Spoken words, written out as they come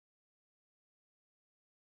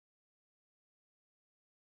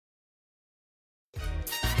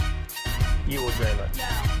Evil Jayla.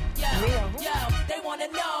 They wanna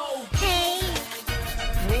know. Hey.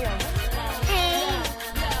 Hey.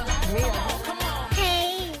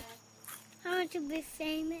 Hey. I want to be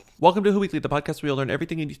famous. Welcome to Who Weekly, the podcast where you'll learn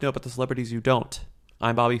everything you need to know about the celebrities you don't.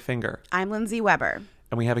 I'm Bobby Finger. I'm Lindsay Weber.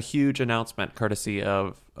 And we have a huge announcement courtesy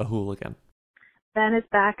of a hooligan. Ben is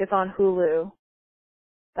Back is on Hulu.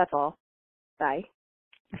 That's all. Bye.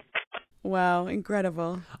 Wow,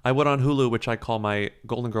 incredible. I went on Hulu, which I call my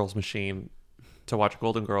Golden Girls machine, to watch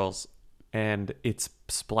Golden Girls, and it's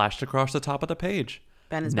splashed across the top of the page.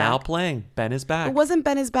 Ben is now back. Playing. Ben is back. But wasn't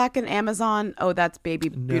Ben is Back in Amazon? Oh, that's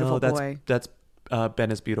Beautiful Boy. That's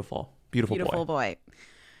Ben is Beautiful. Beautiful boy.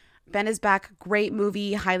 Ben is Back. Great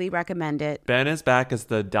movie. Highly recommend it. Ben is Back is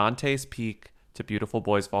the Dante's Peak to Beautiful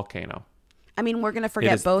Boy's Volcano. I mean, we're going to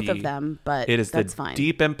forget both of them, but it is that's the fine.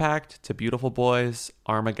 Deep Impact to Beautiful Boy's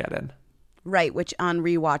Armageddon. Right, which on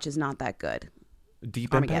rewatch is not that good.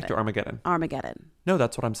 Deep Impact or Armageddon? Armageddon. No,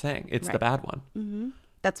 that's what I'm saying. It's Right. the bad one. Mm-hmm.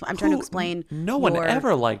 That's what I'm trying to explain. No one your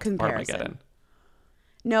ever liked comparison. Armageddon.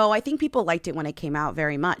 No, I think people liked it when it came out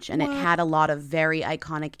very much, and it had a lot of very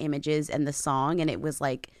iconic images and the song, and it was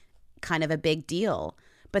like kind of a big deal.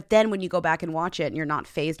 But then when you go back and watch it and you're not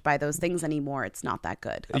fazed by those things anymore, it's not that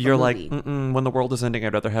good. You're like, when the world is ending,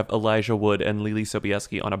 I'd rather have Elijah Wood and Lily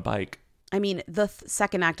Sobieski on a bike. I mean, the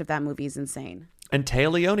second act of that movie is insane. And Téa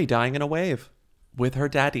Leoni dying in a wave with her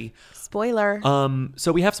daddy. Spoiler.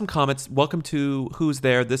 So we have some comments. Welcome to Who's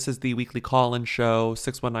There. This is the weekly call-in show,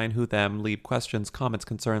 619 Who Them. Leave questions, comments,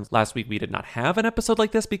 concerns. Last week we did not have an episode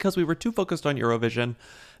like this because we were too focused on Eurovision.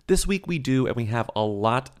 This week we do, and we have a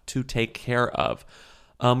lot to take care of.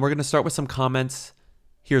 We're going to start with some comments.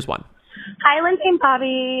 Here's one. Hi, Lindsay and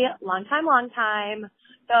Bobby. Long time.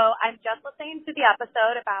 So I'm just listening to the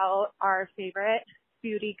episode about our favorite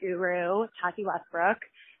beauty guru, Tati Westbrook,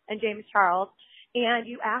 and James Charles. And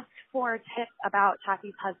you asked for tips about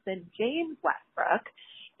Tati's husband, James Westbrook.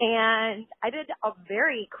 And I did a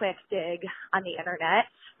very quick dig on the internet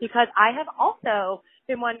because I have also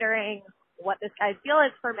been wondering what this guy's deal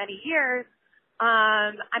is for many years.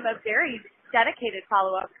 I'm a very dedicated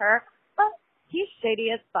follower of her, but he's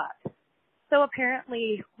shady as fuck. So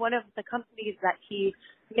apparently one of the companies that he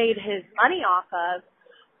made his money off of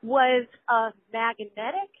was a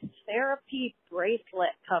magnetic therapy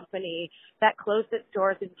bracelet company that closed its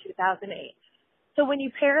doors in 2008. So when you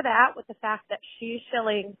pair that with the fact that she's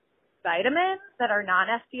shilling vitamins that are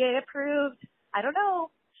non-FDA approved, I don't know,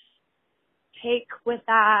 take with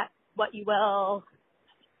that what you will.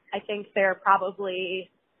 I think they're probably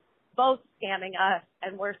both scamming us,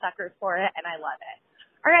 and we're suckers for it, and I love it.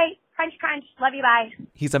 All right, crunch, love you, bye.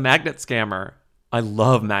 He's a magnet scammer. I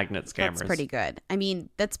love magnet scammers. That's pretty good. I mean,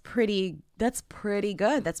 that's pretty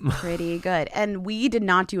good. That's pretty good. And we did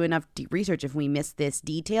not do enough research if we missed this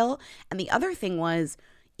detail. And the other thing was,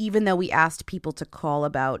 even though we asked people to call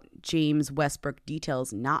about James Westbrook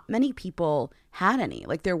details, not many people had any.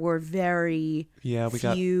 Like, there were very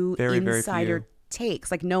few insider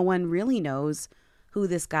takes. Like, no one really knows who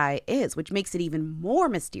this guy is, which makes it even more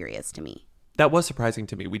mysterious to me. That was surprising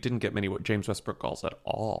to me. We didn't get many James Westbrook calls at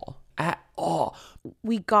all.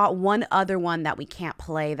 We got one other one that we can't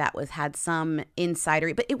play that had some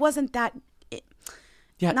insider, but it wasn't that.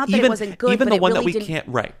 Not that it wasn't good, even but the one really that we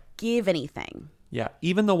can't give anything. Yeah,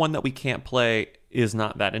 even the one that we can't play is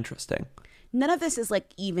not that interesting. None of this is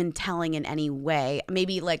like even telling in any way.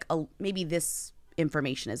 Maybe maybe this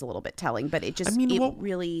information is a little bit telling, but it just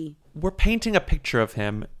really. We're painting a picture of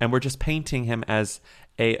him, and we're just painting him as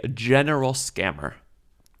a general scammer.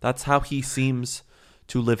 That's how he seems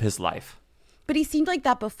to live his life. But he seemed like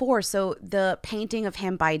that before. So the painting of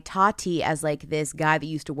him by Tati as like this guy that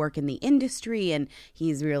used to work in the industry and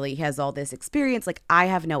he has all this experience. Like, I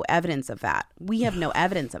have no evidence of that. We have no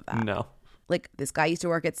evidence of that. No. Like, this guy used to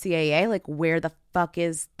work at CAA. Like, where the fuck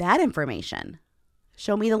is that information?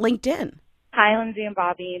 Show me the LinkedIn. Hi, Lindsay and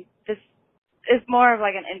Bobby. This is more of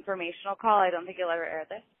like an informational call. I don't think you'll ever air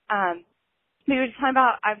this. We were just talking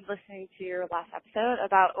about, I'm listening to your last episode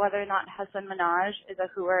about whether or not Hasan Minhaj is a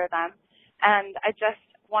who or a them. And I just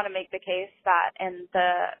want to make the case that in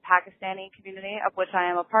the Pakistani community, of which I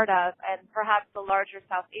am a part of, and perhaps the larger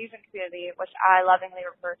South Asian community, which I lovingly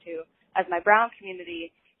refer to as my brown community,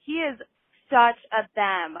 he is such a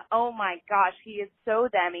them. Oh my gosh, he is so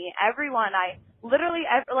themmy. Everyone, like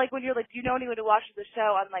when you're like, do you know anyone who watches the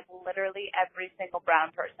show? I'm like, literally every single brown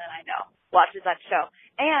person I know watches that show.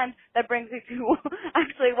 And that brings me to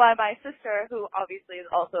actually why my sister, who obviously is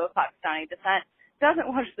also of Pakistani descent, doesn't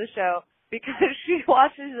watch the show, because she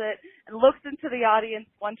watches it and looks into the audience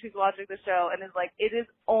when she's watching the show and is like, it is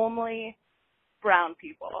only brown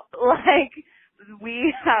people. Like,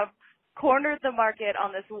 we have cornered the market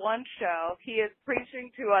on this one show. He is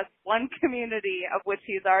preaching to us one community of which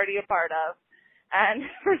he's already a part of. And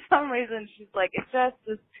for some reason, she's like, it just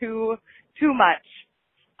is too much.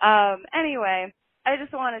 Anyway, I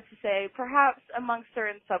just wanted to say, perhaps amongst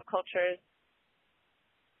certain subcultures,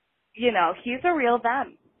 you know, he's a real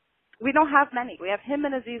them. We don't have many. We have him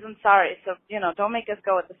and Aziz Ansari, so, you know, don't make us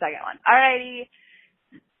go with the second one. Alrighty.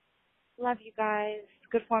 Love you guys.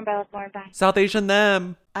 Good form, Bella Thorne. Bye. South Asian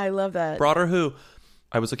them. I love that. Broader Who.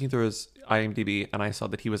 I was looking through his IMDb and I saw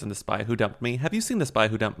that he was in The Spy Who Dumped Me. Have you seen The Spy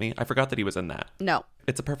Who Dumped Me? I forgot that he was in that. No.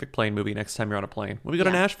 It's a perfect plane movie next time you're on a plane. When we go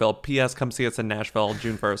to Nashville, P.S. Come see us in Nashville,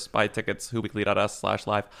 June 1st. Buy tickets,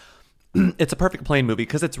 whoweekly.us/live. It's a perfect plane movie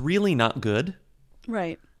because it's really not good,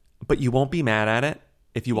 Right. but you won't be mad at it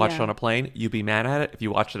if you watch it Yeah. on a plane. You'd be mad at it if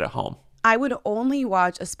you watched it at home. I would only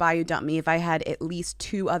watch A Spy Who Dumped Me if I had at least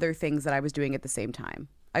 2 other things that I was doing at the same time.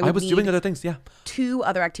 I was doing other things, yeah. 2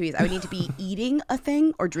 other activities. I would need to be eating a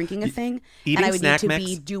thing or drinking a thing. Eating and I would snack need to mix.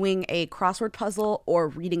 be doing a crossword puzzle or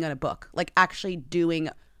reading a book. Like actually doing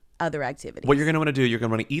other activities. What you're going to want to do, you're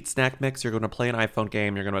going to want to eat snack mix, you're going to play an iPhone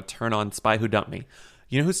game, you're going to turn on Spy Who Dumped Me.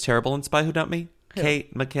 You know who's terrible in Spy Who Dumped Me?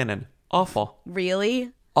 Kate McKinnon. Awful.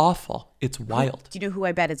 Really? Awful. It's wild. Do you know who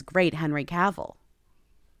I bet is great? Henry Cavill.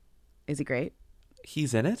 Is he great?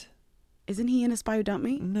 He's in it? Isn't he in A Spy Who Dumped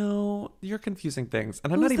Me? No, you're confusing things.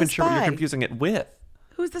 And I'm Who's not even the sure what you're spy? confusing it with.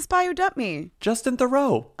 Who's the spy who dumped me? Justin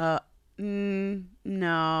Theroux.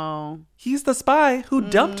 No. He's the spy who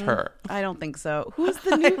dumped her. I don't think so. Who's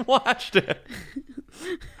the I new... watched it.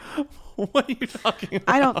 What are you talking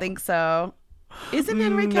about? I don't think so. Isn't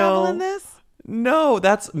Henry Cavill in this? No,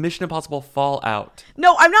 that's Mission Impossible Fallout.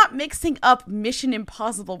 No, I'm not mixing up Mission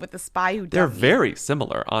Impossible with The Spy Who Dumped They're Me. very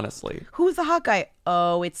similar, honestly. Who's the hot guy?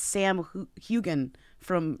 Oh, it's Sam Hugan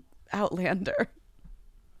from Outlander.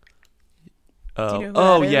 Oh, you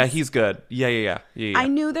know who that yeah, is? he's good. Yeah. I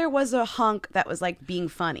knew there was a hunk that was like being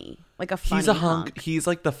funny. Like a funny He's a hunk. He's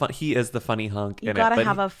like the fun. He is the funny hunk. You in gotta it, but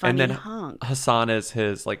have a funny and then hunk. Hassan is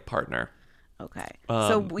his like partner. Okay.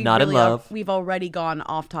 So we not in really love. we've already gone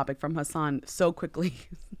off topic from Hassan so quickly.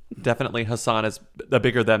 Definitely, Hassan is a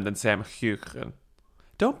bigger them than Sam Hugen.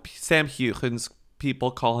 Don't Sam Hugen's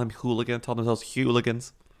people call him hooligan? Tell themselves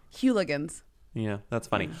hooligans. Hooligans. Yeah, that's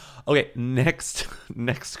funny. Okay, next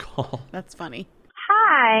call. That's funny.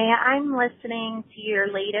 Hi, I'm listening to your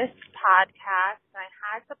latest podcast, and I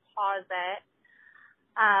had to pause it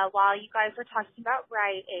while you guys were talking about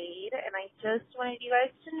Rite Aid, and I just wanted you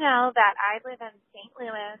guys to know that I live in St.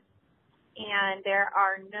 Louis, and there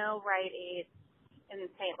are no Rite Aids in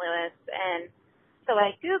St. Louis, and so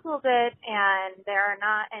I Googled it, and there are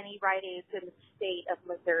not any Rite Aids in the state of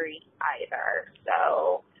Missouri either,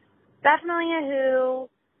 so definitely a who.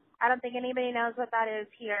 I don't think anybody knows what that is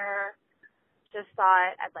here. Just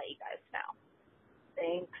thought I'd let you guys know.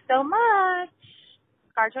 Thanks so much.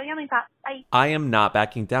 Scarjo Yummy Pop. Bye. I am not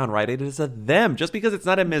backing down. Right? It is a them. Just because it's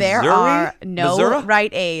not in Missouri. There are no Missouri?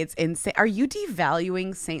 Rite Aids in Are you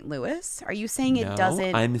devaluing St. Louis? Are you saying it No,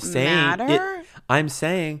 doesn't I'm saying matter? I'm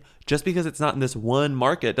saying just because it's not in this one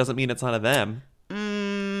market doesn't mean it's not a them.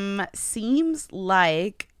 Seems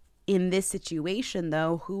like in this situation,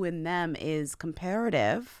 though, who and them is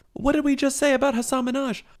comparative. What did we just say about Hassan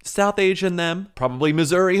Minaj? South Asian them, probably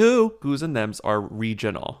Missouri who. Who's and thems are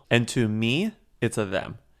regional. And to me, it's a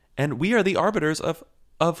them. And we are the arbiters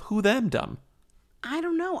of who them dumb. I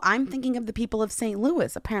don't know. I'm thinking of the people of St.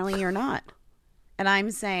 Louis. Apparently you're not. And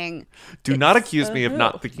I'm saying... Do not it's accuse me of who.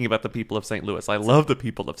 not thinking about the people of St. Louis. I love the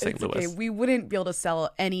people of St. It's Louis. okay. We wouldn't be able to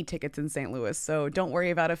sell any tickets in St. Louis, so don't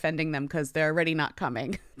worry about offending them because they're already not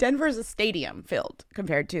coming. Denver's a stadium filled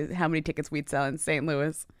compared to how many tickets we'd sell in St.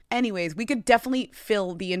 Louis. Anyways, we could definitely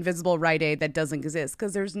fill the invisible Rite Aid that doesn't exist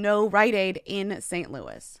because there's no Rite Aid in St.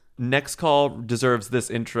 Louis. Next call deserves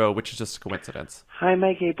this intro, which is just a coincidence. Hi,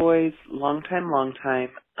 my gay boys. Long time.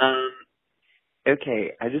 Okay,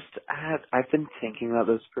 I've been thinking about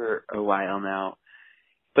this for a while now.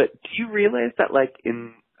 But do you realize that, like,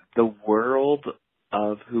 in the world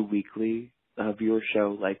of Who Weekly, of your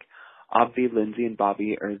show, like, Obvi, Lindsay, and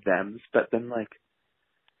Bobby are thems, but then, like,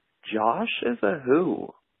 Josh is a who.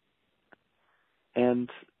 And,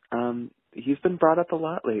 he's been brought up a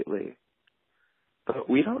lot lately. But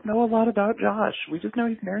we don't know a lot about Josh. We just know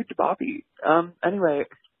he's married to Bobby. Anyway,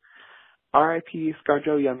 R.I.P.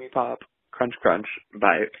 Scarjo Yummy Pop. Crunch, crunch.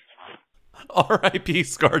 Bye. R.I.P.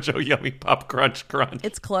 Scarjo Yummy Pop Crunch Crunch.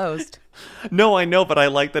 It's closed. No, I know, but I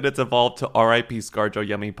like that it's evolved to R.I.P. Scarjo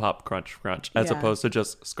Yummy Pop Crunch Crunch as Yeah. opposed to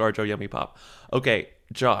just Scarjo Yummy Pop. Okay,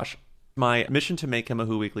 Josh, my mission to make him a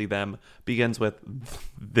Who Weekly them begins with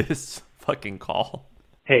this fucking call.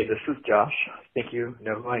 Hey, this is Josh. I think you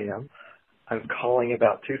know who I am. I'm calling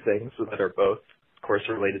about two things that are both, of course,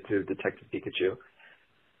 related to Detective Pikachu.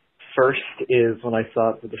 First is when I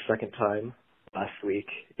saw it for the second time last week,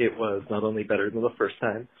 it was not only better than the first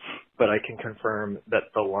time, but I can confirm that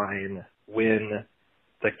the line when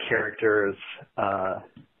the characters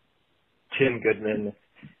Tim Goodman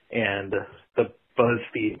and the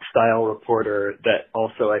BuzzFeed style reporter that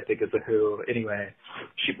also I think is a Who. Anyway,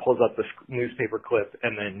 she pulls up this newspaper clip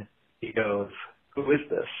and then he goes, "Who is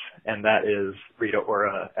this?" And that is Rita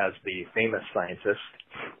Ora as the famous scientist.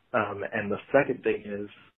 And the second thing is,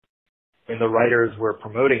 when the writers were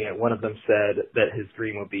promoting it, one of them said that his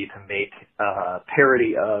dream would be to make a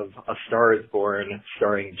parody of A Star is Born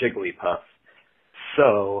starring Jigglypuff.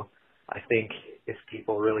 So I think if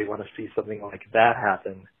people really want to see something like that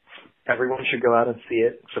happen, everyone should go out and see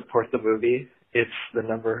it, support the movie. It's the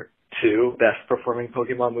number 2 best performing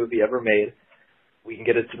Pokemon movie ever made. We can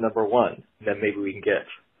get it to number 1, then maybe we can get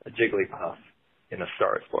a Jigglypuff in A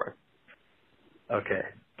Star is Born. Okay,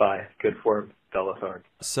 bye. Good form, Bella Thorne.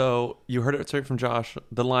 So you heard it straight from Josh.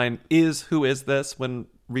 The line is, "Who is this?" when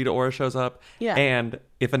Rita Ora shows up. Yeah. And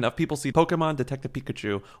if enough people see Pokemon Detective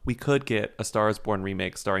Pikachu, we could get A Star is Born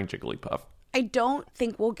remake starring Jigglypuff. I don't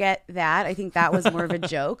think we'll get that. I think that was more of a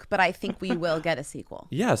joke, but I think we will get a sequel.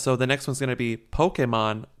 Yeah, so the next one's going to be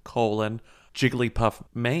Pokemon, Jigglypuff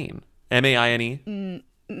Maine. M-A-I-N-E.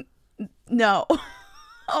 No.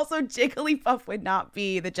 Also, Jigglypuff would not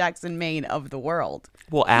be the Jackson Maine of the world.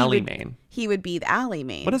 Well, Allie Maine. He would be the Allie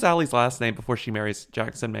Maine. What is Allie's last name before she marries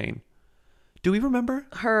Jackson Maine? Do we remember?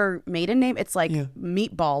 Her maiden name? It's like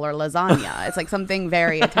meatball or lasagna. It's like something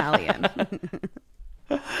very Italian.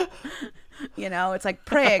 You know, it's like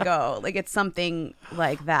prego. Like it's something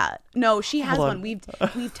like that. No, she has one. We've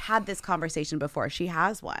had this conversation before. She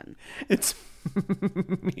has one. It's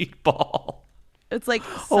meatball. It's like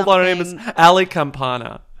hold on, her name is Allie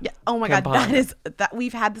Campana. Yeah. Oh my Campana. God, that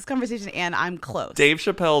we've had this conversation and I'm close. Dave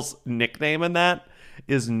Chappelle's nickname in that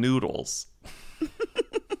is Noodles.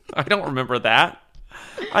 I don't remember that.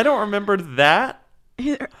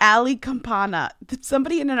 Allie Campana.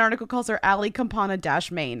 Somebody in an article calls her Allie Campana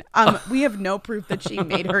Maine. We have no proof that she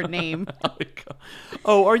made her name.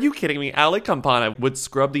 Oh, are you kidding me? Allie Campana would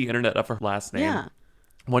scrub the internet of her last name. Yeah.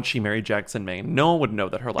 Once she married Jackson Maine, no one would know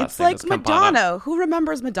that her last name is Campana. It's like Madonna. Who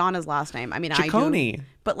remembers Madonna's last name? I mean, Ciccone. I do.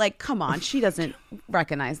 But like, come on, she doesn't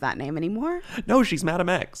recognize that name anymore. No, she's Madame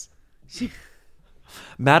X.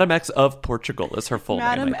 Madame X of Portugal is her full name.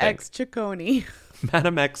 Madame X Ciccone.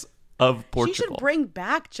 Madame X of Portugal. She should bring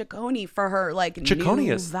back Ciccone for her like Ciccone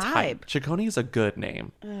new is vibe. Type. Ciccone is a good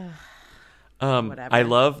name. I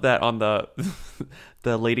love that on the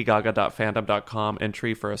LadyGaga.fandom.com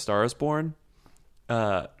entry for A Star is Born.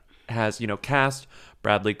 Has, cast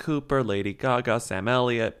Bradley Cooper, Lady Gaga, Sam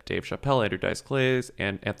Elliott, Dave Chappelle, Andrew Dice Clay,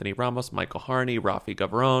 and Anthony Ramos, Michael Harney, Rafi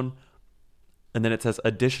Gavron. And then it says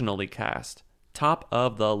additionally cast. Top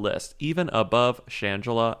of the list, even above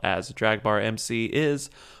Shangela as drag bar MC, is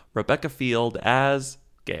Rebecca Field as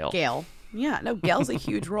Gail. Yeah, no, Gail's a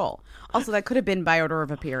huge role. Also, that could have been by order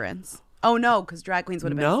of appearance. Oh no, because drag queens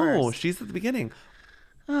would have been first. No, she's at the beginning.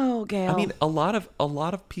 Oh, Gail. I mean, a lot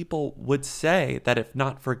of people would say that if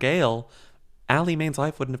not for Gail, Allie Maine's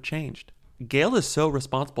life wouldn't have changed. Gail is so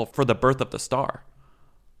responsible for the birth of the star.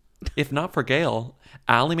 If not for Gail,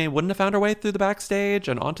 Allie Maine wouldn't have found her way through the backstage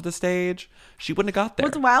and onto the stage. She wouldn't have got there.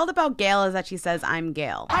 What's wild about Gail is that she says, "I'm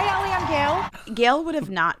Gail." Hi, Allie, I'm Gail. Gail would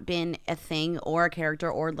have not been a thing or a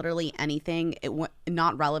character or literally anything.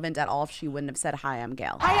 Not relevant at all if she wouldn't have said, "Hi, I'm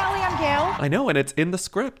Gail." Hi, Allie, I'm Gail. I know, and it's in the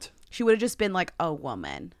script. She would have just been like a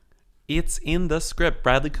woman. It's in the script.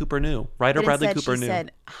 Bradley Cooper knew. Writer Bradley Cooper knew. She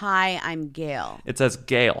said, "Hi, I'm Gail." It says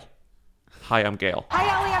Gail. Hi, I'm Gail. Hi,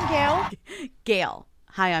 Allie, I'm Gail. Gail.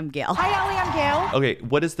 Hi, I'm Gail. Hi, Allie, I'm Gail. Okay,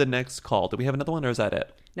 what is the next call? Do we have another one or is that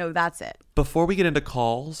it? No, that's it. Before we get into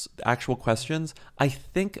calls, actual questions, I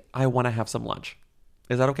think I want to have some lunch.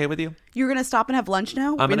 Is that okay with you? You're going to stop and have lunch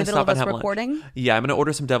now? I'm in going the to middle stop of and us have recording? lunch. Yeah, I'm going to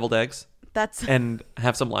order some deviled eggs. And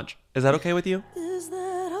have some lunch. Is that okay with you? Is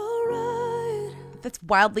that alright? That's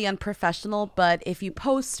wildly unprofessional, but if you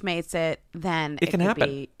Postmates it, then it can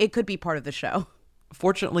happen. It could be part of the show.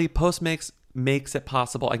 Fortunately, Postmates makes it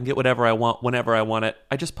possible. I can get whatever I want whenever I want it.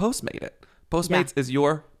 I just Postmate it. Postmates is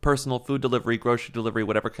your personal food delivery, grocery delivery,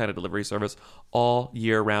 whatever kind of delivery service all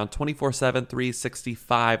year round, 24/7,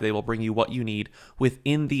 365. They will bring you what you need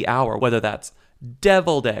within the hour, whether that's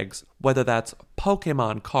deviled eggs, whether that's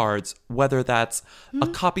Pokemon cards, whether that's a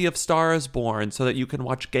copy of Star is Born so that you can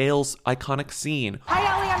watch Gail's iconic scene. Hi,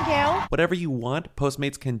 Allie, I'm Gail. Whatever you want,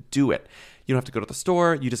 Postmates can do it. You don't have to go to the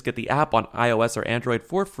store. You just get the app on iOS or Android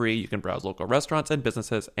for free. You can browse local restaurants and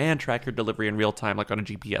businesses and track your delivery in real time, like on a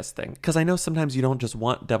GPS thing. Because I know sometimes you don't just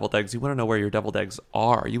want deviled eggs. You want to know where your deviled eggs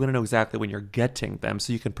are. You want to know exactly when you're getting them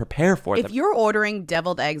so you can prepare for them. If you're ordering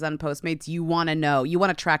deviled eggs on Postmates, you want to know. You want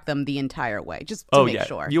to track them the entire way, just to make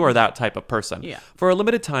sure. You are that type of person. Yeah. For a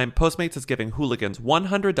limited time, Postmates is giving hooligans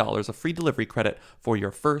 $100 of free delivery credit for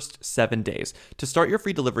your first 7 days. To start your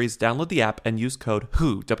free deliveries, download the app and use code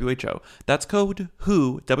WHO, WHO. That's code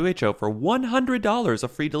WHO, WHO for $100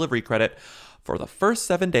 of free delivery credit for the first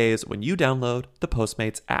 7 days when you download the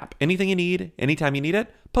Postmates app. Anything you need, anytime you need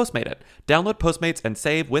it, Postmate it. Download Postmates and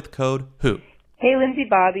save with code WHO. Hey, Lindsay,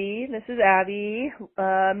 Bobby. This is Abby.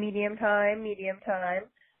 Medium time.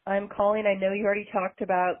 I'm calling. I know you already talked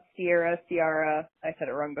about Ciara. I said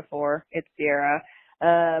it wrong before. It's Ciara.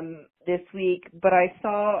 This week, but I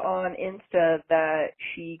saw on Insta that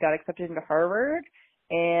she got accepted into Harvard,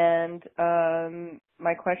 and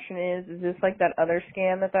my question is this like that other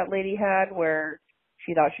scam that lady had where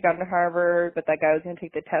she thought she got into Harvard, but that guy was going to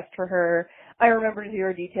take the test for her? I remember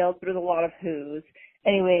zero details, but it was a lot of who's.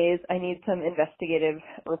 Anyways, I need some investigative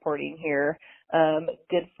reporting here.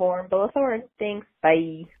 Good form. Bella Thorne. Thanks.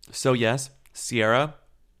 Bye. So yes, Ciara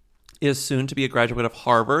is soon to be a graduate of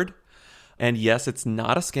Harvard. And yes, it's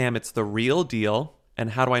not a scam. It's the real deal. And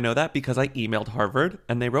how do I know that? Because I emailed Harvard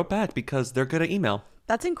and they wrote back because they're good at email.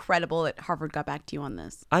 That's incredible that Harvard got back to you on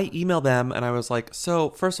this. I emailed them and I was like, so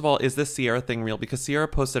first of all, is this Ciara thing real? Because Ciara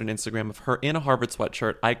posted an Instagram of her in a Harvard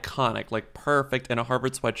sweatshirt, iconic, like perfect in a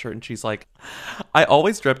Harvard sweatshirt. And she's like, I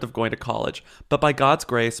always dreamt of going to college, but by God's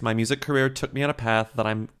grace, my music career took me on a path that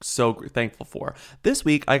I'm so thankful for. This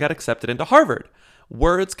week, I got accepted into Harvard.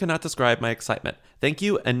 Words cannot describe my excitement. Thank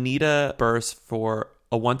you, Anita Burse, for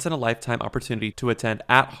a once-in-a-lifetime opportunity to attend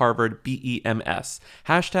at Harvard BEMS.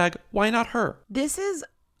 Hashtag, why not her? This is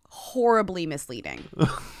horribly misleading,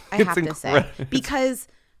 I have to say. Because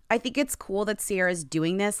I think it's cool that Ciara's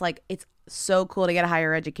doing this. Like, it's so cool to get a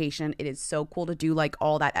higher education. It is so cool to do, like,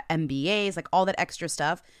 all that MBAs, like, all that extra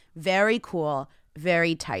stuff. Very cool.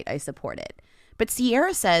 Very tight. I support it. But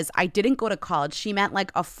Ciara says, I didn't go to college. She meant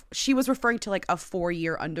like she was referring to like a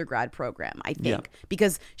 4-year undergrad program, I think,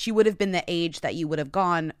 because she would have been the age that you would have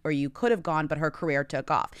gone or you could have gone, but her career took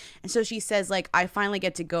off. And so she says, like, I finally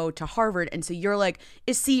get to go to Harvard. And so you're like,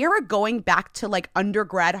 is Ciara going back to like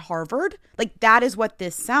undergrad Harvard? Like, that is what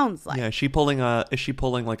this sounds like. Yeah, is she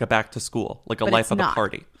pulling like a back to school, like a life of the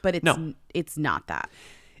party? But it's not that.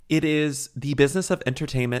 It is the business of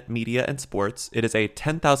entertainment, media, and sports. It is a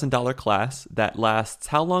 $10,000 class that lasts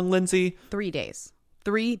how long, Lindsay? 3 days.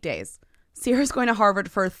 3 days. Ciara's going to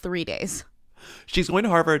Harvard for 3 days. She's going to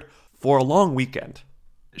Harvard for a long weekend.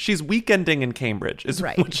 She's weekending in Cambridge is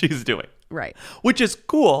what she's doing. Right. Which is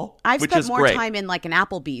cool. I've spent more time in like an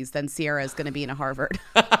Applebee's than Ciara is going to be in a Harvard.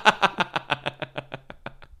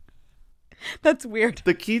 That's weird.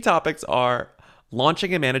 The key topics are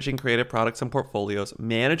launching and managing creative products and portfolios,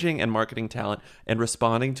 managing and marketing talent, and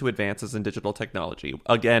responding to advances in digital technology.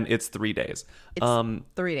 Again, it's 3 days. It's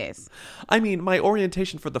 3 days. I mean, my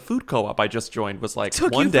orientation for the food co-op I just joined was like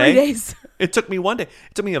took 1 day. 3 days. It took me 1 day.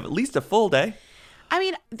 It took me at least a full day. I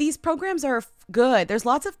mean, these programs are good. There's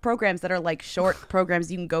lots of programs that are like short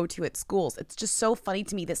programs you can go to at schools. It's just so funny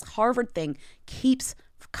to me. This Harvard thing keeps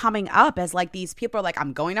coming up as like these people are like,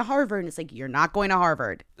 I'm going to Harvard. And it's like, you're not going to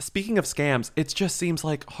Harvard. Speaking of scams, it just seems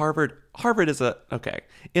like Harvard is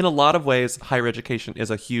in a lot of ways, higher education is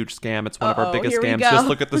a huge scam. It's one of our biggest scams.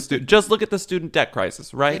 Just look at the student debt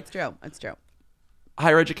crisis, right? It's true.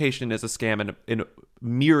 Higher education is a scam in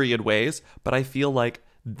myriad ways, but I feel like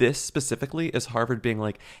this specifically is Harvard being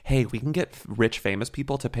like, hey, we can get rich, famous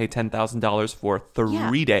people to pay $10,000 for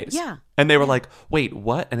 3 days. Yeah. And they were like, wait,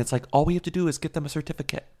 what? And it's like, all we have to do is get them a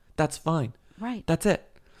certificate. That's fine. Right. That's it.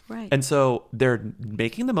 Right. And so they're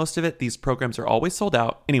making the most of it. These programs are always sold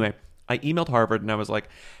out. Anyway, I emailed Harvard and I was like,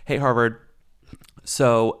 hey, Harvard,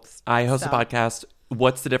 so I host a podcast.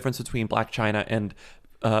 What's the difference between Blac Chyna and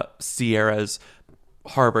Ciara's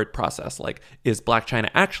Harvard process? Like, is Blac Chyna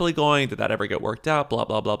actually going? Did that ever get worked out? Blah,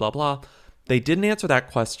 blah, blah, blah, blah. They didn't answer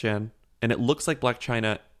that question. And it looks like Blac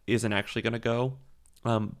Chyna isn't actually going to go.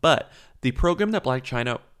 But the program that Blac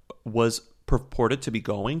Chyna was purported to be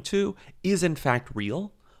going to is in fact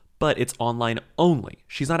real, but it's online only.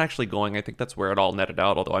 She's not actually going. I think that's where it all netted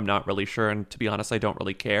out, although I'm not really sure. And to be honest, I don't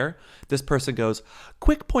really care. This person goes,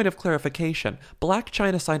 quick point of clarification. Blac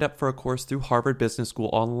Chyna signed up for a course through Harvard Business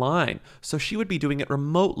School online, so she would be doing it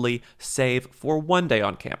remotely, save for 1 day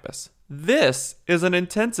on campus. This is an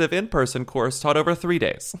intensive in-person course taught over 3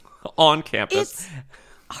 days on campus.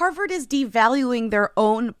 Harvard is devaluing their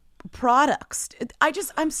own products.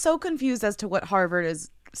 I'm so confused as to what Harvard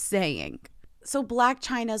is saying. So Blac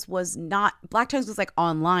Chyna's was like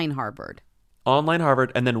online Harvard. Online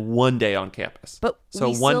Harvard, and then one day on campus. But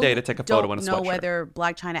so one day to take a photo in a sweatshirt. Don't know whether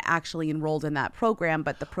Blac Chyna actually enrolled in that program,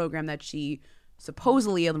 but the program that she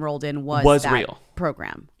supposedly enrolled in was that real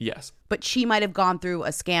program. Yes. But she might have gone through a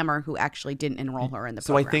scammer who actually didn't enroll her in the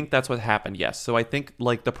program. So I think that's what happened, yes. So I think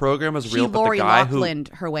like the program was real, but Lori the guy Loughlin'd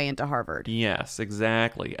her way into Harvard. Yes,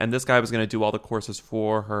 exactly. And this guy was going to do all the courses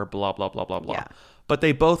for her, blah, blah, blah, blah, blah. Yeah. But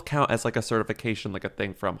they both count as like a certification, like a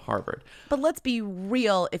thing from Harvard. But let's be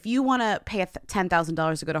real. If you want to pay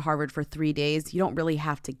 $10,000 to go to Harvard for 3 days, you don't really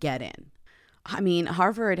have to get in. I mean,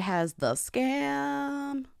 Harvard has the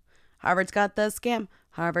scam. Harvard's got the scam.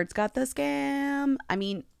 Harvard's got the scam. I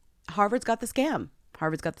mean, Harvard's got the scam.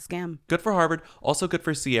 Harvard's got the scam. Good for Harvard. Also good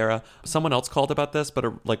for Sierra. Someone else called about this,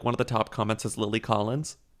 but like one of the top comments is Lily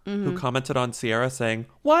Collins, who commented on Sierra saying,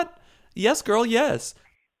 "What? Yes, girl, yes."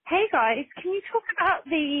 Hey guys, can you talk about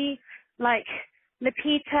the, like,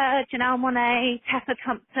 Lupita, Janelle Monáe, Tessa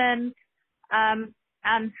Thompson,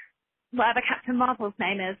 and whatever Captain Marvel's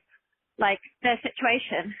name is, like, their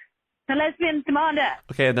situation? The lesbians demand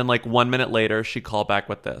it. Okay, and then like 1 minute later, she called back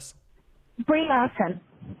with this. Brie Larson.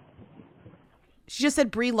 She just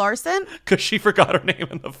said Brie Larson? Because she forgot her name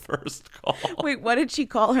in the first call. Wait, what did she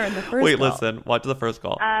call her in the first Wait, call? listen. Watch the first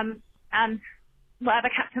call. And whatever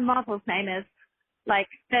Captain Marvel's name is, like,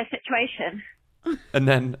 their situation. And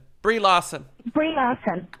then Brie Larson. Brie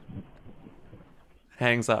Larson.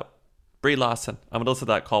 Hangs up. Brie Larson. I'm going to listen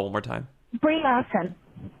to that call one more time. Brie Larson.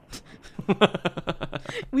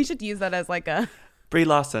 We should use that as like a... Brie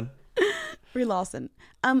Larson. Brie Larson.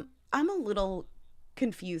 I'm a little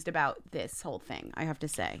confused about this whole thing, I have to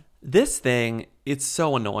say. This thing, it's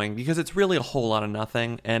so annoying because it's really a whole lot of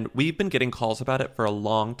nothing. And we've been getting calls about it for a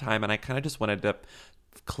long time. And I kind of just wanted to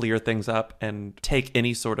clear things up and take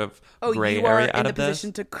any sort of gray area out of this. Oh,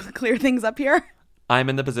 you are in the position to clear things up here? I'm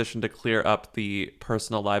in the position to clear up the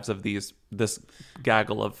personal lives of this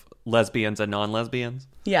gaggle of lesbians and non-lesbians.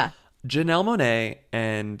 Yeah. Janelle Monáe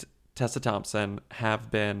and Tessa Thompson have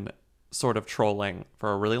been sort of trolling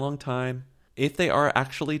for a really long time. If they are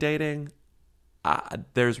actually dating,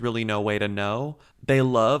 there's really no way to know. They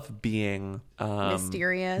love being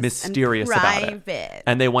mysterious about it.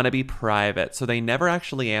 And they want to be private. So they never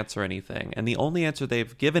actually answer anything. And the only answer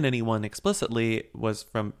they've given anyone explicitly was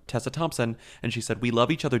from Tessa Thompson. And she said, "We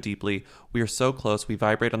love each other deeply. We are so close. We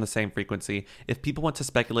vibrate on the same frequency. If people want to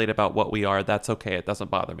speculate about what we are, that's okay. It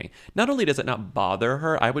doesn't bother me." Not only does it not bother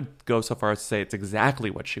her, I would go so far as to say it's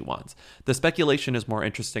exactly what she wants. The speculation is more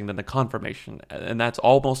interesting than the confirmation. And that's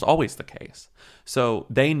almost always the case. So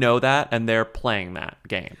they know that and they're playing that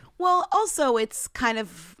game. Well, also, it's kind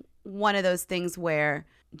of one of those things where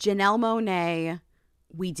Janelle Monáe,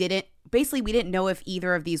 we didn't know if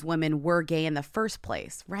either of these women were gay in the first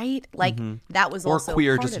place, right? Like, that was also or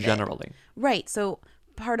queer part just of generally. It. Right. So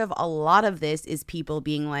part of a lot of this is people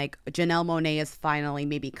being like, Janelle Monáe is finally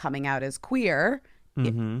maybe coming out as queer,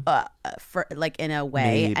 for like in a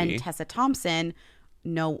way, Maybe. and Tessa Thompson,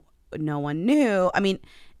 no one knew. I mean,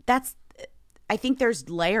 I think there's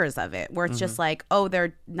layers of it where it's just like, oh,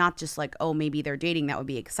 they're not just like, oh, maybe they're dating. That would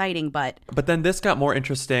be exciting. But then this got more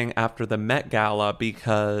interesting after the Met Gala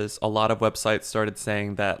because a lot of websites started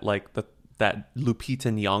saying that like that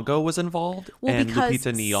Lupita Nyong'o was involved. Well, and because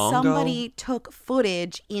Lupita Nyong'o, somebody took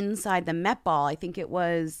footage inside the Met Ball. I think it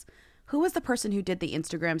was, who was the person who did the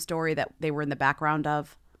Instagram story that they were in the background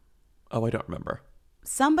of? Oh, I don't remember.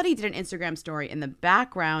 Somebody did an Instagram story in the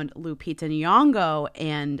background. Lupita Nyong'o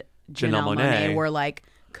and Janelle Monáe were like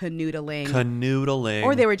canoodling,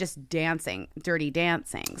 or they were just dancing, dirty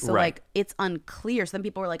dancing. So like it's unclear. Some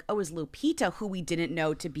people were like, "Oh, is Lupita, who we didn't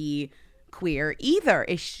know to be queer either,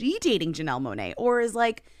 is she dating Janelle Monáe, or is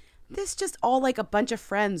like this just all like a bunch of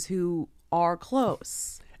friends who are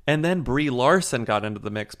close?" And then Brie Larson got into the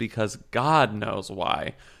mix because God knows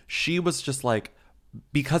why. She was just like,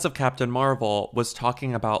 because of Captain Marvel, was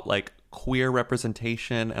talking about like queer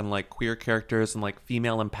representation and like queer characters and like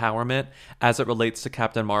female empowerment as it relates to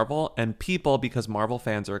Captain Marvel. And people, because Marvel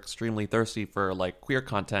fans are extremely thirsty for like queer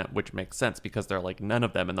content, which makes sense because there are like none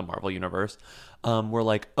of them in the Marvel universe, were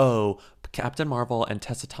like, oh, Captain Marvel and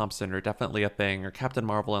Tessa Thompson are definitely a thing, or Captain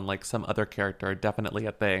Marvel and like some other character are definitely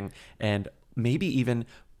a thing, and maybe even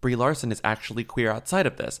Brie Larson is actually queer outside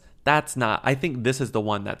of this. That's not, I think this is the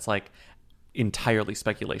one that's like entirely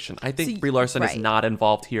speculation. I think Brie Larson is not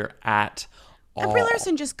involved here at all. And Brie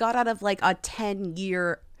Larson just got out of like a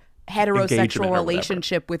 10-year heterosexual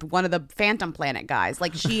relationship with one of the Phantom Planet guys.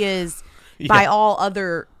 Like she is, by all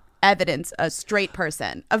other evidence a straight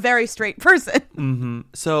person, a very straight person. Mm-hmm.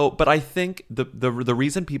 So, but I think the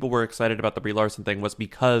reason people were excited about the Brie Larson thing was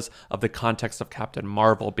because of the context of Captain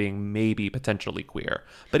Marvel being maybe potentially queer.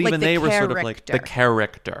 But even they were sort of like the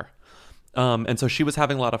character. And so she was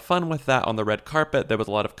having a lot of fun with that on the red carpet. There was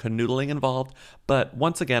a lot of canoodling involved. But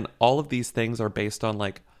once again, all of these things are based on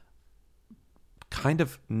like kind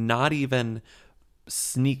of not even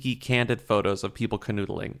sneaky candid photos of people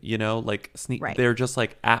canoodling, you know, like they're just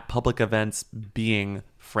like at public events being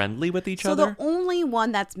friendly with each other. So the only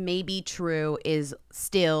one that's maybe true is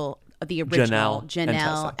still the original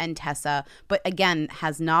Janelle and Tessa, but again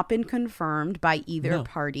has not been confirmed by either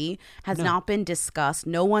party, has not been discussed.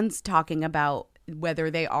 No one's talking about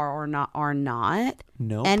whether they are or not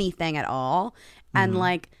anything at all. And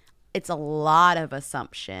like it's a lot of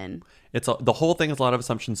assumption. The whole thing is a lot of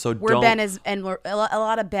assumption. So a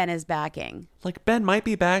lot of Ben is backing. Like Ben might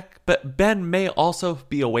be back, but Ben may also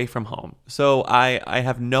be away from home. So I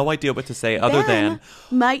have no idea what to say other than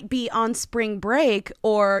might be on spring break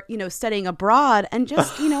or, you know, studying abroad and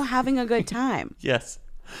just, you know, having a good time. Yes.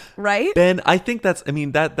 Right? Ben, I think that's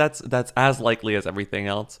as likely as everything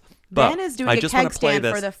else. But Ben is doing a keg stand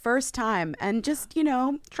for the first time and just, you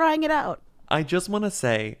know, trying it out. I just want to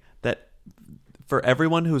say that for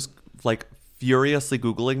everyone who's like furiously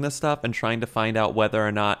Googling this stuff and trying to find out whether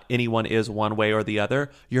or not anyone is one way or the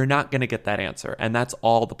other, you're not going to get that answer. And that's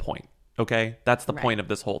all the point. Okay? That's the point of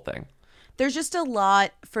this whole thing. There's just a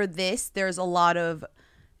lot for this. There's a lot of,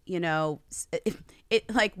 you know, it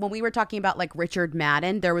like when we were talking about like Richard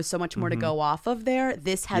Madden, there was so much more to go off of there.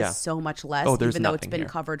 This has so much less, even though it's been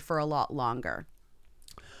covered for a lot longer.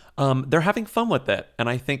 They're having fun with it. And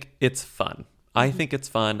I think it's fun. I think it's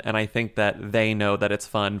fun, and I think that they know that it's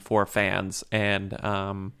fun for fans. And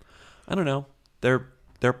I don't know, they're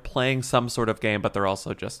playing some sort of game, but they're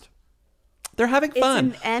also they're having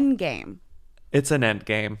fun. It's an end game. It's an end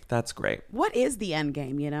game. That's great. What is the end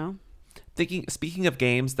game? You know. Speaking of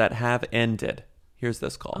games that have ended, here's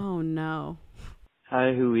this call. Oh no.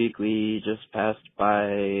 Hi, Who Weekly. Just passed by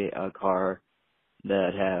a car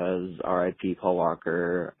that has R.I.P. Paul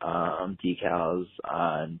Walker decals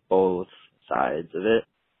on both sides of it.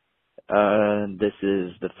 This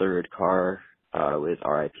is the third car with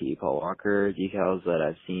R.I.P. Paul Walker decals that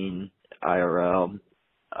I've seen IRL.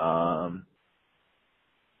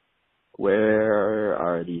 Where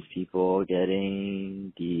are these people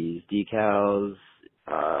getting these decals?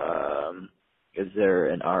 Is there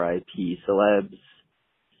an R.I.P. Celebs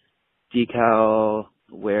decal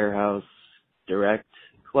warehouse direct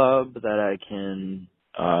club that I can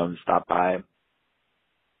stop by?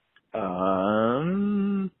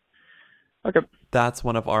 Okay. That's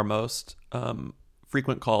one of our most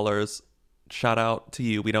frequent callers. Shout out to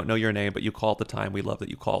you. We don't know your name, but you call all the time. We love that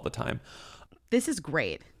you call all the time. This is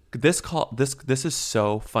great. This is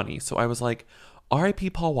so funny. So I was like, R.I.P.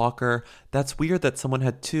 Paul Walker. That's weird that someone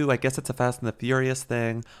had two. I guess it's a Fast and the Furious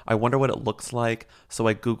thing. I wonder what it looks like. So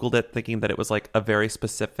I Googled it, thinking that it was like a very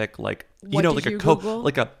specific, like what like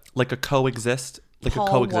a coexist, like Paul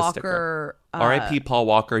a coexist Walker, sticker. R.I.P. Paul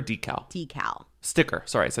Walker decal sticker.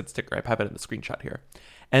 Sorry, I said sticker. I have it in the screenshot here.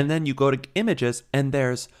 And then you go to images, and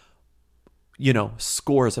there's, you know,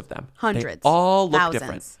 scores of them. Hundreds. They all look thousands.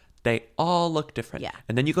 different. They all look different. Yeah.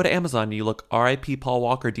 And then you go to Amazon and you look R.I.P. Paul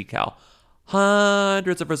Walker decal.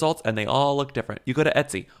 Hundreds of results and they all look different. You go to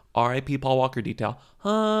Etsy, R.I.P. Paul Walker decal.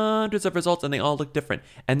 Hundreds of results and they all look different.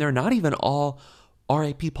 And they're not even all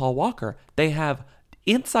R.I.P. Paul Walker. They have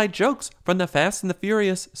inside jokes from the Fast and the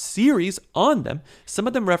Furious series on them. Some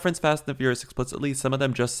of them reference Fast and the Furious explicitly. Some of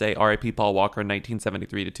them just say R.I.P. Paul Walker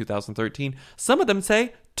 1973 to 2013. Some of them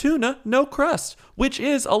say tuna, no crust, which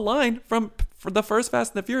is a line from the first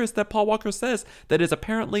Fast and the Furious that Paul Walker says that is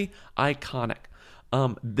apparently iconic.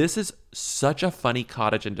 This is such a funny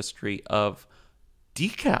cottage industry of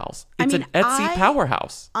decals. It's an Etsy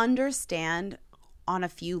powerhouse. Understand on a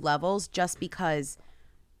few levels just because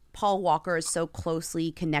Paul Walker is so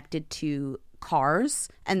closely connected to cars.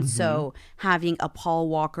 And so having a Paul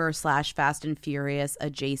Walker / Fast and Furious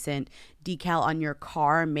adjacent decal on your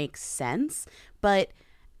car makes sense.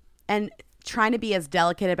 And trying to be as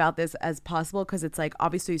delicate about this as possible because it's like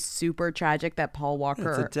obviously super tragic that Paul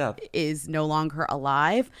Walker is no longer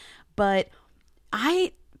alive. But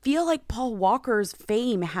I feel like Paul Walker's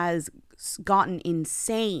fame has gotten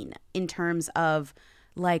insane in terms of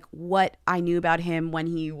like what I knew about him when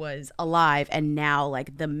he was alive and now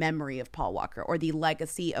like the memory of Paul Walker or the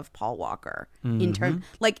legacy of Paul Walker in terms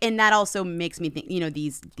like, and that also makes me think, you know,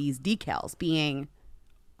 these decals being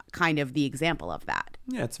kind of the example of that.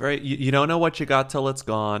 Yeah, it's very, you don't know what you got till it's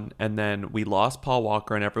gone. And then we lost Paul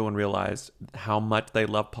Walker, and everyone realized how much they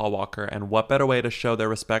love Paul Walker. And what better way to show their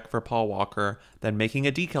respect for Paul Walker than making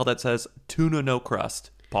a decal that says tuna no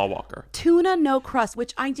crust, Paul Walker. Tuna no crust,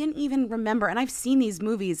 which I didn't even remember. And I've seen these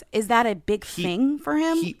movies. Is that a big thing for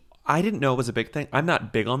him? I didn't know it was a big thing. I'm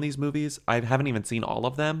not big on these movies. I haven't even seen all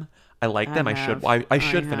of them. I like them. I should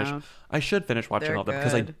finish watching all of them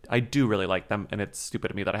because I do really like them, and it's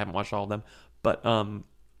stupid of me that I haven't watched all of them. But I'm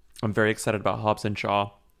very excited about Hobbs and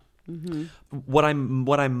Shaw. Mm-hmm. What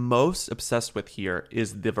I'm most obsessed with here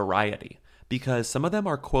is the variety, because some of them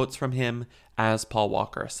are quotes from him as Paul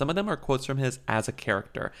Walker. Some of them are quotes from his as a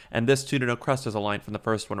character. And this tuna no crust is a line from the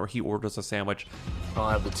first one where he orders a sandwich. I'll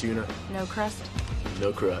have the tuna. No crust.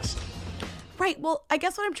 No crust. Right. Well, I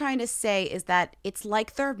guess what I'm trying to say is that it's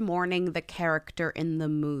like they're mourning the character in the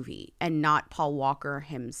movie and not Paul Walker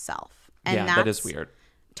himself. And yeah, that is weird.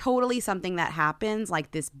 Totally something that happens,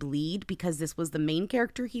 like this bleed, because this was the main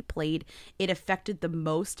character he played. It affected the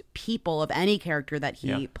most people of any character that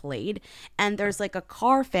he played. And there's like a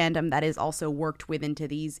car fandom that is also worked with into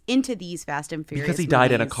these Fast and Furious because he movies.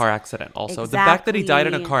 died in a car accident also. Exactly. The fact that he died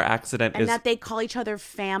in a car accident and is... that they call each other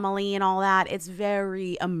family and all that, it's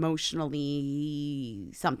very emotionally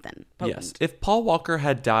something potent. Yes. If Paul Walker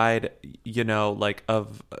had died, like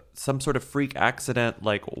of some sort of freak accident,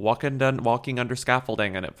 like walking under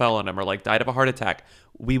scaffolding and it fell on him, or like died of a heart attack,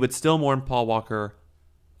 we would still mourn Paul Walker,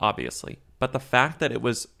 obviously. But the fact that it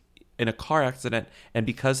was in a car accident, and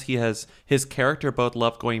because his character both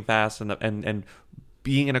loved going fast and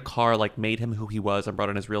being in a car like made him who he was and brought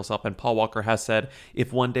in his real self. And Paul Walker has said,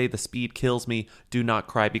 if one day the speed kills me, do not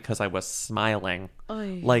cry because I was smiling.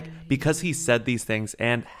 Because he said these things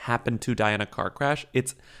and happened to die in a car crash,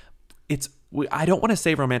 it's I don't want to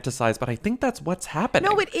say romanticized, but I think that's what's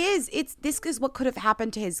happening. No, it is. This is what could have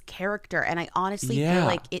happened to his character, and I honestly feel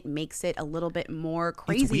like it makes it a little bit more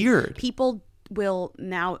crazy. It's weird. People will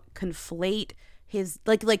now conflate his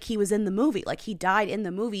like he was in the movie, like he died in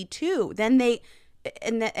the movie too. Then they had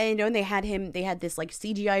this like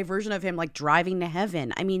CGI version of him like driving to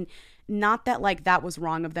heaven. I mean, not that like that was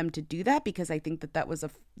wrong of them to do that, because I think that was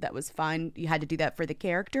fine. You had to do that for the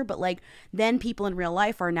character, but like then people in real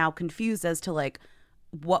life are now confused as to like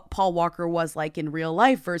what Paul Walker was like in real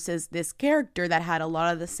life versus this character that had a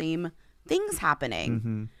lot of the same things happening.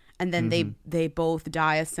 Mm-hmm. And then they both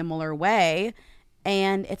die a similar way,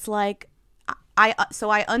 and it's like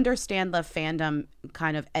I understand the fandom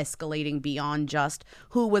kind of escalating beyond just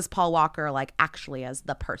who was Paul Walker like actually as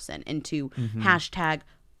the person into hashtag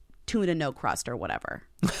tuna no crust or whatever.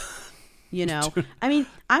 I mean,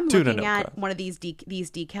 I'm looking at one of these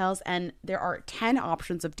decals, and there are 10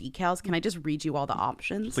 options of decals. Can I just read you all the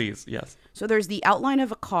options? Please, yes. So there's the outline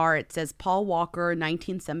of a car. It says Paul Walker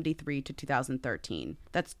 1973 to 2013.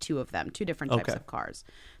 That's 2 of them, 2 different types of cars.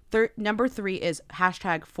 Number 3 is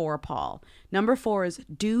hashtag for Paul. Number 4 is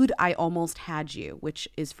dude, I almost had you, which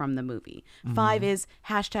is from the movie. 5 is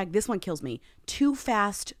hashtag this one kills me, too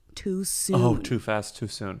fast, too soon. Oh, too fast, too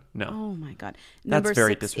soon. No. Oh my God. That's Number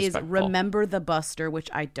very 6 is disrespectful. remember the Buster, which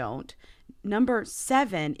I don't. Number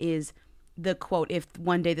 7 is the quote, if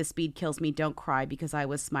one day the speed kills me, don't cry because I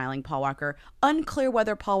was smiling, Paul Walker. Unclear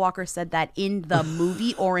whether Paul Walker said that in the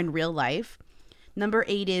movie or in real life. Number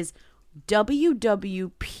 8 is WWPWD,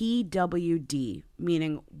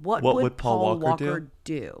 meaning what would Paul Walker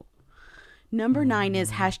do? Number 9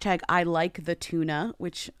 is hashtag I like the tuna,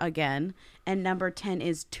 which again, and number 10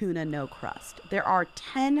 is tuna no crust. There are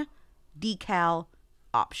 10 decal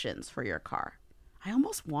options for your car. I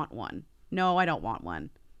almost want one. No, I don't want one.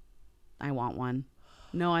 I want one.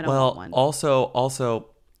 No, I don't want one. Also,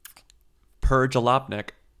 per Jalopnik,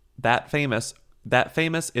 that famous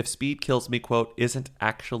if speed kills me quote isn't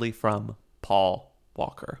actually from Paul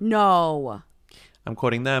Walker. No. I'm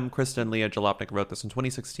quoting them. Kristen Leah Jalopnik wrote this in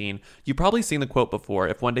 2016. You've probably seen the quote before.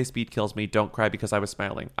 If one day speed kills me, don't cry because I was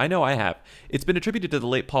smiling. I know I have. It's been attributed to the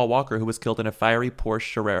late Paul Walker, who was killed in a fiery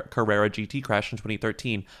Porsche Carrera GT crash in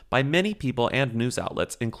 2013 by many people and news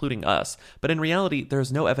outlets, including us. But in reality,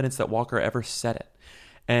 there's no evidence that Walker ever said it.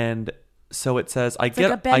 And so it says, like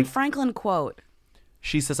a Ben Franklin quote.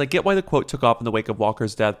 She says, I get why the quote took off in the wake of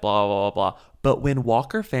Walker's death, blah, blah, blah, blah. But when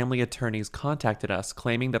Walker family attorneys contacted us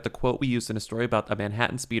claiming that the quote we used in a story about a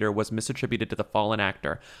Manhattan speeder was misattributed to the fallen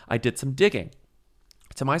actor, I did some digging.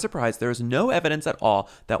 To my surprise, there is no evidence at all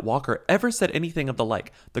that Walker ever said anything of the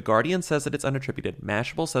like. The Guardian says that it's unattributed.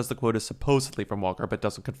 Mashable says the quote is supposedly from Walker, but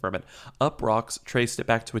doesn't confirm it. Up Rocks traced it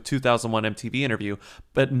back to a 2001 MTV interview,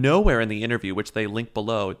 but nowhere in the interview, which they link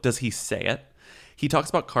below, does he say it. He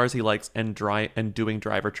talks about cars he likes and doing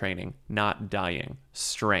driver training, not dying.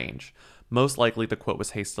 Strange. Most likely the quote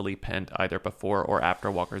was hastily penned either before or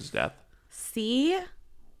after Walker's death. See?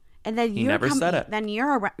 And then He never said it. Then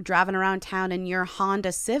you're driving around town in your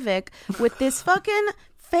Honda Civic with this fucking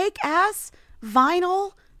fake ass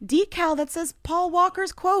vinyl decal that says Paul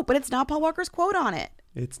Walker's quote, but it's not Paul Walker's quote on it.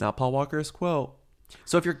 It's not Paul Walker's quote.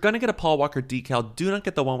 So if you're going to get a Paul Walker decal, do not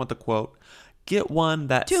get the one with the quote. Get one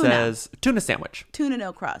that says tuna sandwich. Tuna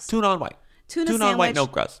no crust. Tuna on white. Tuna on white, no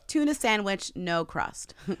crust. Tuna sandwich, no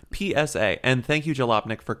crust. PSA. And thank you,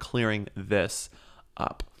 Jalopnik, for clearing this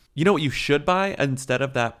up. You know what you should buy instead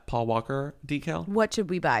of that Paul Walker decal? What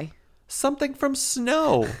should we buy? Something from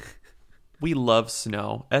Snow. We love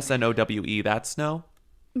Snow. SNOWE, that's Snow.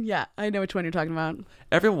 Yeah, I know which one you're talking about.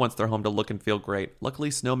 Everyone wants their home to look and feel great. Luckily,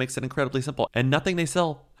 Snow makes it incredibly simple, and nothing they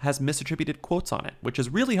sell has misattributed quotes on it, which is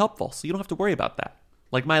really helpful, so you don't have to worry about that.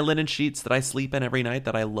 Like my linen sheets that I sleep in every night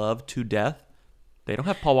that I love to death, they don't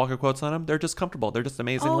have Paul Walker quotes on them. They're just comfortable. They're just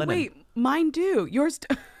amazing linen. Oh, wait, mine do. Yours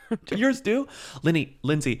do. Yours do? Lindsay.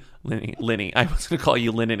 I was going to call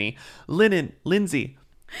you Lindsay. Lindsay.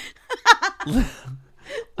 I'm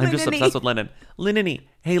just obsessed with linen.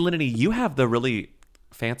 Hey, Lindsay, you have the really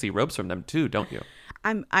fancy robes from them too, don't you?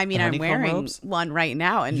 I'm wearing robes? one right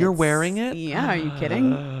now, and you're wearing it. Yeah, are you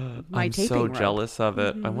kidding? I'm so jealous of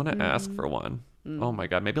it. I want to ask for one. Oh my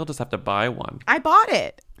god, maybe I'll just have to buy one. I bought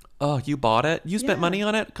it. Oh, you bought it? You spent money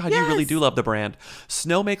on it? God, you really do love the brand.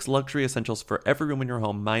 Snow makes luxury essentials for every room in your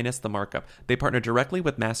home, minus the markup. They partner directly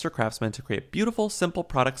with master craftsmen to create beautiful, simple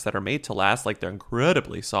products that are made to last, like their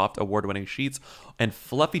incredibly soft, award-winning sheets and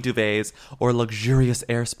fluffy duvets, or luxurious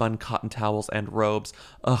air-spun cotton towels and robes.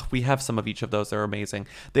 Ugh, we have some of each of those. They're amazing.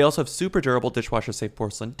 They also have super durable, dishwasher-safe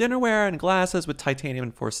porcelain dinnerware and glasses with titanium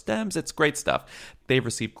and 4 stems. It's great stuff. They've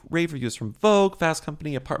received rave reviews from Vogue, Fast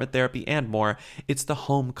Company, Apartment Therapy, and more. It's the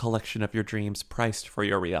home collection of your dreams priced for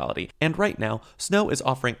your reality. And right now, Snow is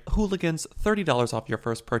offering hooligans $30 off your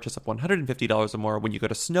first purchase of $150 or more when you go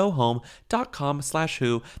to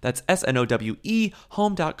snowhome.com/who. That's SNOWE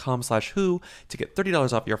home.com/who to get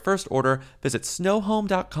 $30 off your first order. Visit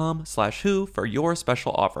snowhome.com/who for your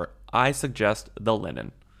special offer. I suggest the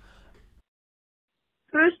linen.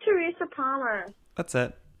 Who's Teresa Palmer? That's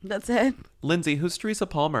it. That's it. Lindsay, who's Teresa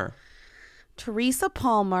Palmer? Teresa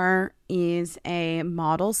Palmer is a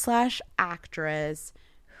model / actress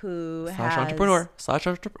who has entrepreneur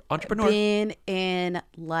been in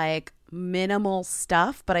like minimal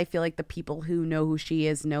stuff, but I feel like the people who know who she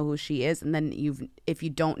is, and then if you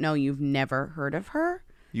don't know, you've never heard of her.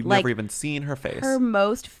 You've never even seen her face. Her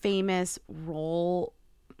most famous role,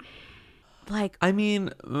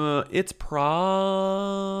 it's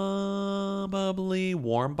probably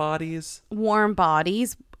Warm Bodies. Warm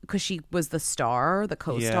Bodies, because she was the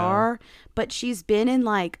co-star. Yeah. But she's been in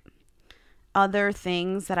like other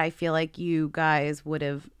things that I feel like you guys would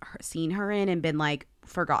have seen her in and been like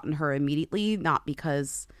forgotten her immediately. Not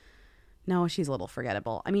because, no, she's a little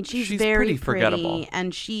forgettable. I mean, she's very pretty, forgettable,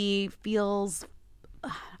 and she feels.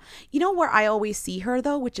 You know where I always see her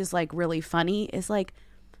though, which is like really funny, is like.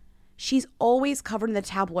 She's always covered in the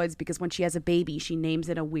tabloids because when she has a baby, she names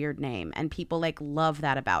it a weird name. And people like love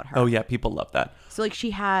that about her. Oh, yeah. People love that. So like she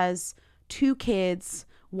has 2 kids.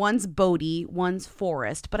 One's Bodhi, one's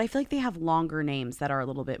Forrest. But I feel like they have longer names that are a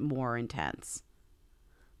little bit more intense.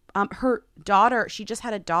 Her daughter, she just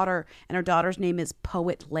had a daughter, and her daughter's name is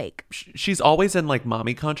Poet Lake. She's always in like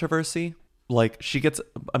mommy controversy. Like she gets,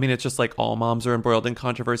 it's just like all moms are embroiled in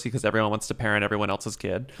controversy because everyone wants to parent everyone else's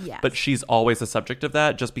kid. Yes. But she's always the subject of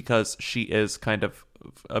that just because she is kind of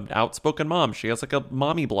an outspoken mom. She has like a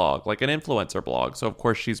mommy blog, like an influencer blog. So of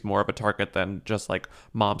course she's more of a target than just like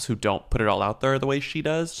moms who don't put it all out there the way she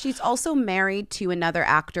does. She's also married to another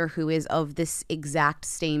actor who is of this exact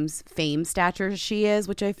same fame stature as she is,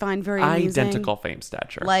 which I find very amusing. Identical fame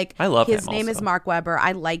stature. Like I love his him name also. is Mark Webber.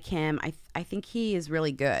 I like him. I think he is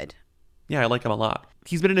really good. Yeah, I like him a lot.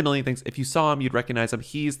 He's been in a million things. If you saw him, you'd recognize him.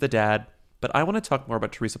 He's the dad. But I want to talk more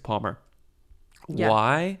about Teresa Palmer. Yeah.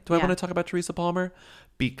 Why do I want to talk about Teresa Palmer?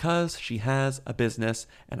 Because she has a business,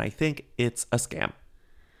 and I think it's a scam.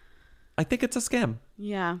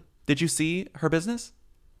 Yeah. Did you see her business?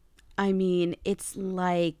 I mean, it's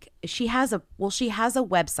like she has a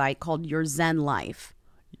website called Your Zen Life.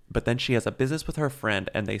 But then she has a business with her friend,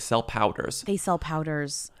 and they sell powders. And they sell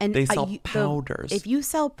powders. If you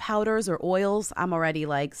sell powders or oils, I'm already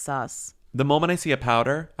like sus. The moment I see a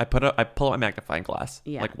powder, I pull out my magnifying glass.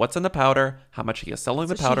 Yeah. Like, what's in the powder? How much are you selling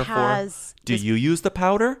the powder for? Do you use the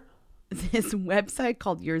powder? This website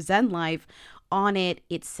called Your Zen Life. On it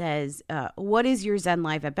says, what is Your Zen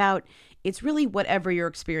Life about? It's really whatever your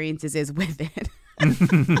experiences is with it.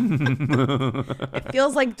 It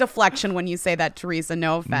feels like deflection when you say that, Teresa.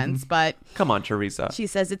 No offense, but Come on, Teresa. she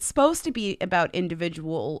says it's supposed to be about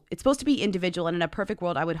individual. It's supposed to be individual, and in a perfect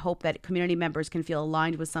world, I would hope that community members can feel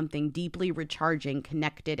aligned with something deeply recharging,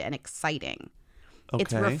 connected, and exciting.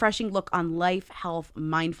 It's a Okay. refreshing look on life, health,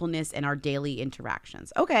 mindfulness, and our daily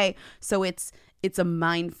interactions. Okay, so it's a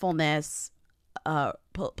mindfulness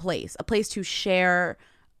place, a place to share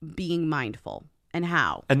being mindful and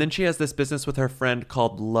how. And then she has this business with her friend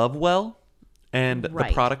called Lovewell. And Right.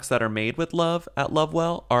 the products that are made with love at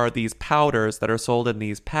Lovewell are these powders that are sold in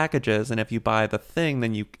these packages. And if you buy the thing,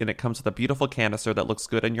 then it comes with a beautiful canister that looks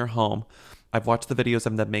good in your home. I've watched the videos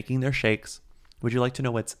of them making their shakes. Would you like to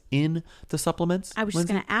know what's in the supplements? I was just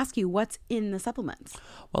Lindsay? going to ask you what's in the supplements.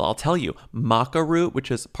 Well, I'll tell you. Maca root, which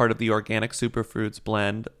is part of the organic superfoods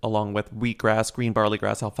blend, along with wheatgrass, green barley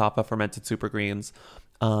grass, alfalfa, fermented supergreens,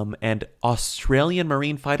 and Australian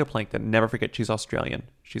marine phytoplankton. Never forget she's Australian.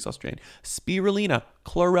 Spirulina,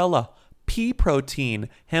 chlorella, pea protein,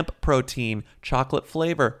 hemp protein, chocolate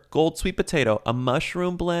flavor, gold sweet potato, a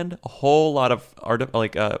mushroom blend, a whole lot of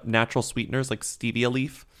natural sweeteners like stevia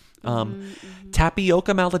leaf.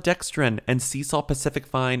 Tapioca maltodextrin and sea salt Pacific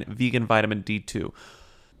Fine vegan vitamin D2.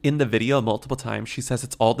 In the video, multiple times, she says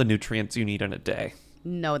it's all the nutrients you need in a day.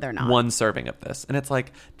 No, they're not. One serving of this. And it's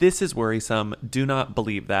like, this is worrisome. Do not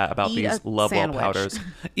believe that about Eat these a Lovewell sandwich. powders.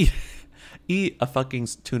 Eat a fucking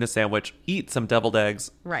tuna sandwich. Eat some deviled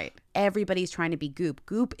eggs. Right. Everybody's trying to be Goop.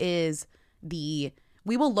 Goop is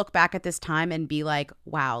we will look back at this time and be like,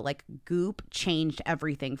 wow, like Goop changed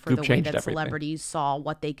everything for Goop the way changed that everything. celebrities saw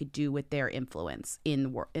what they could do with their influence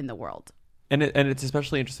in the world. And it's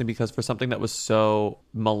especially interesting because for something that was so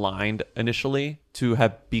maligned initially to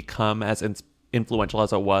have become as influential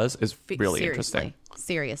as it was is really interesting.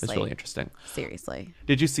 Seriously. It's really interesting. Seriously.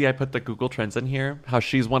 Did you see I put the Google Trends in here? How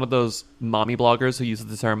she's one of those mommy bloggers who uses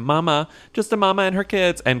the term mama, just a mama and her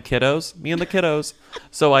kids, and kiddos, me and the kiddos.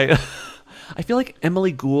 So I feel like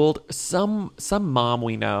Emily Gould, some mom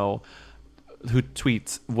we know who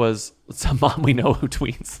tweets was some mom we know who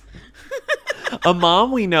tweets. A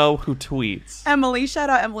mom we know who tweets. Emily, shout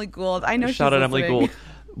out Emily Gould. I know she's Shout out Emily listening. Gould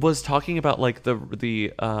was talking about like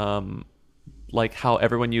the like how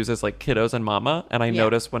everyone uses like kiddos and mama, and I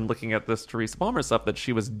noticed when looking at this Teresa Palmer stuff that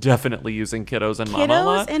she was definitely using kiddos and mama a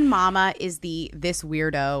lot. Kiddos and mama is this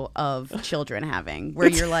weirdo of children having, where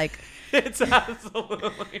you're like, it's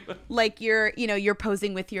absolutely like you're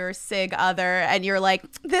posing with your sig other, and you're like,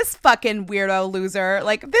 this fucking weirdo loser,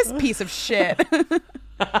 like this piece of shit.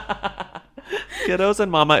 Kiddos and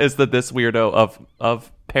mama is this weirdo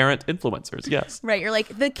of parent influencers. Yes, Right. You're like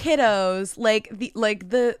the kiddos, like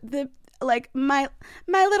my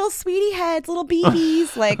little sweetie heads, little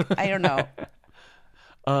babies. Like, I don't know.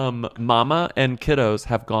 Mama and kiddos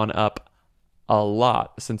have gone up a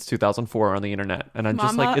lot since 2004 on the internet, and I'm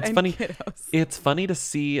just Mama like, it's and funny. kiddos. It's funny to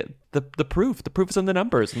see the proof. The proof is in the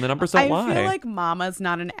numbers, and the numbers don't lie. I feel like mama's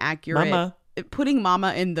not an accurate. Mama. Putting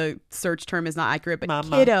mama in the search term is not accurate, but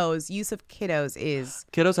Mama. kiddos, use of kiddos is.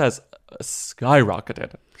 Kiddos has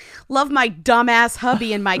skyrocketed. Love my dumbass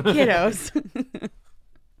hubby and my kiddos.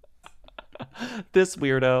 This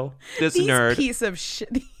weirdo, this These nerd. piece of shit.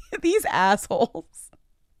 These assholes.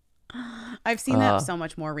 I've seen that so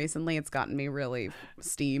much more recently. It's gotten me really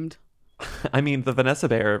steamed. I mean, the Vanessa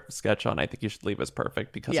Bayer sketch on I Think You Should Leave is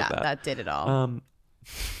perfect because Yeah, of that. that did it all.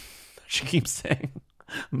 She keeps saying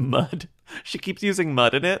mud. She keeps using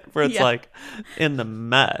mud in it, where it's Yeah. like, in the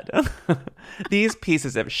mud. These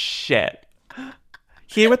pieces of shit.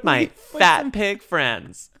 Here with my fat pig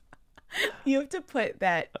friends. You have to put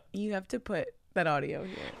that audio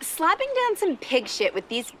here. Slapping down some pig shit with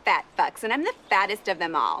these fat fucks, and I'm the fattest of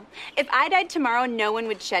them all. If I died tomorrow, no one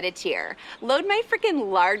would shed a tear. Load my freaking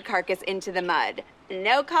lard carcass into the mud.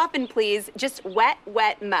 No coffin, please. Just wet,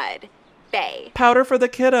 wet mud. Bay. Powder for the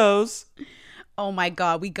kiddos. Oh my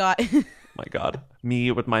God, we got. My God. Me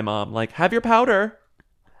with my mom, like, have your powder.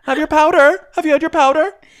 Have your powder. Have you had your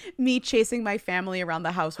powder? Me chasing my family around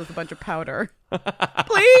the house with a bunch of powder.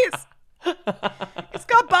 Please. It's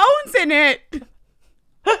got bones in it.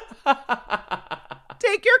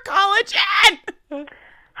 Take your collagen.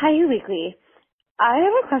 Hi, You Weekly. I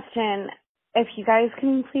have a question. If you guys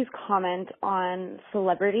can please comment on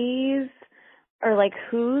celebrities or like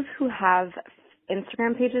who have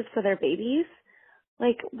Instagram pages for their babies.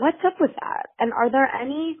 Like, what's up with that? And are there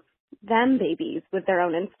any them babies with their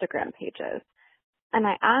own Instagram pages? And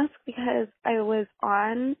I ask because I was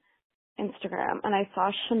on Instagram and I saw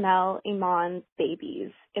Chanel Iman's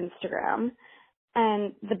baby's Instagram,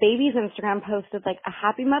 and the baby's Instagram posted like a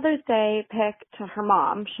Happy Mother's Day pic to her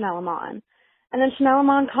mom, Chanel Iman, And then Chanel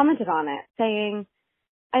Iman commented on it saying,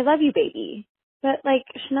 I love you, baby. But like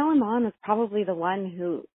Chanel Iman was probably the one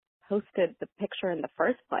who posted the picture in the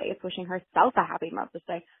first place, wishing herself a happy Mother's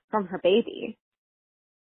Day from her baby.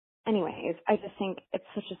 Anyways, I just think it's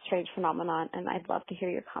such a strange phenomenon, and I'd love to hear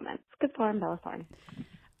your comments. Good Thorne, Bella Thorne.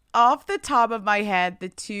 Off the top of my head, the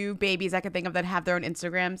two babies I can think of that have their own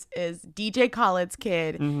Instagrams is DJ Khaled's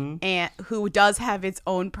kid, and who does have its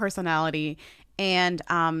own personality, and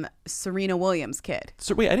Serena Williams' kid.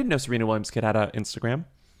 So wait, I didn't know Serena Williams' kid had an Instagram.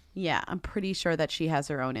 Yeah, I'm pretty sure that she has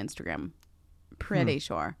her own Instagram. Pretty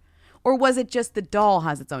sure. Or was it just the doll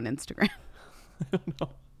has its own Instagram? I don't know.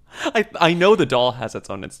 I know the doll has its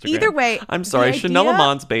own Instagram. Either way, I'm sorry, the Chanel idea-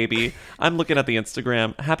 Iman's baby. I'm looking at the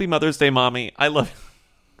Instagram. Happy Mother's Day, mommy. I love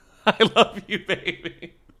you,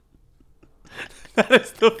 baby. That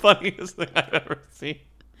is the funniest thing I've ever seen.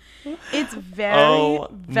 It's very, Oh,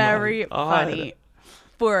 very my God. funny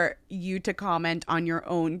for you to comment on your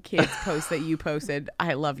own kid's post that you posted.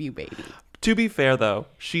 I love you, baby. To be fair, though,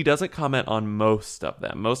 she doesn't comment on most of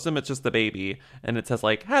them. Most of them, it's just the baby, and it says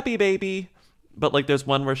like "Happy baby," but like there's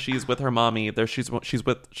one where she's with her mommy. There she's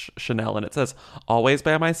with Chanel, and it says "Always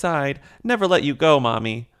by my side, never let you go,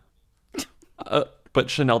 mommy." But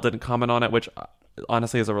Chanel didn't comment on it, which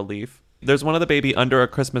honestly is a relief. There's one of the baby under a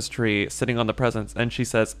Christmas tree sitting on the presents, and she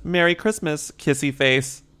says "Merry Christmas," kissy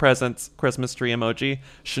face, presents, Christmas tree emoji.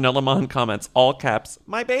 Chanel Iman comments, all caps,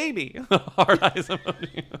 "My baby," heart eyes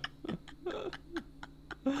emoji.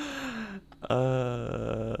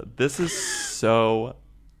 This is so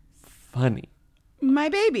funny. My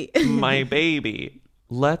baby. My baby.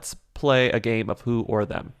 Let's play a game of who or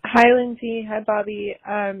them. Hi, Lindsay. Hi, Bobby.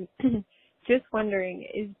 Just wondering,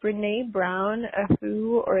 is Brene Brown a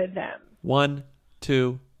who or a them? 1,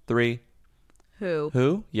 2, 3.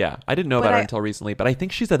 Who? Yeah. I didn't know But about her until recently, but I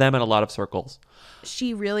think she's a them in a lot of circles.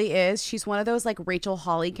 She really is. She's one of those like Rachel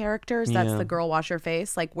Holly characters. That's Yeah. the girl wash her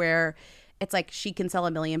face. Like where it's like she can sell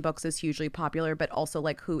 1 million books, is hugely popular, but also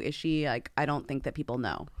like who is she? Like I don't think that people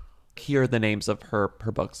know. Here are the names of her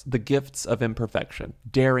books. The Gifts of Imperfection,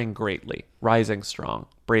 Daring Greatly, Rising Strong,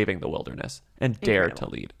 Braving the Wilderness, and Dare Incredible.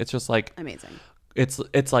 to Lead. It's just like Amazing.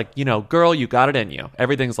 It's like, you know, girl, you got it in you.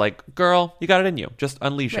 Everything's like, girl, you got it in you. Just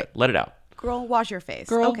unleash Right. it. Let it out. Girl, wash your face.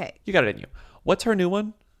 Girl, Okay. you got it in you. What's her new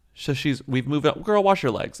one? So we've moved up. Girl, wash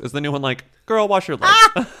your legs. Is the new one like, girl, wash your legs?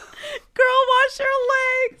 Girl, wash your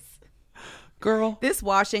legs. Girl. This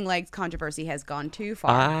washing legs controversy has gone too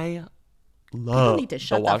far. I love need to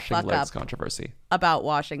shut the the washing fuck legs up. controversy. About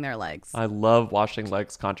washing their legs. I love washing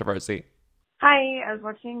legs controversy. Hi, I was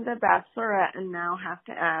watching The Bachelorette and now have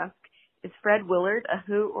to ask, is Fred Willard a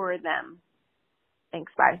who or a them?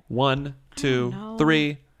 Thanks, bye. 1, 2,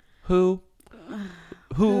 3. Who?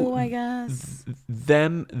 Who, I guess.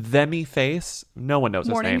 Themy face. No one knows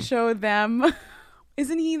Morning his name. show them.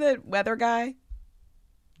 Isn't he the weather guy?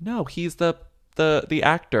 No, he's the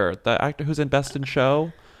actor who's in Best in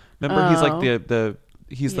Show. Remember, he's like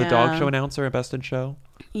he's the dog Yeah. show announcer at Best in Show.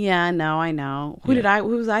 Yeah, I know. Who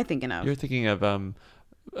was I thinking of? You're thinking of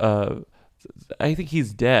I think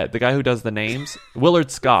he's dead. The guy who does the names, Willard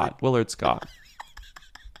Scott. I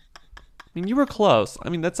mean, you were close. I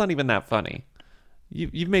mean, that's not even that funny.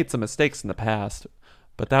 You've made some mistakes in the past,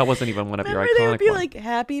 but that wasn't even one of your Remember, they would iconic be ones. like,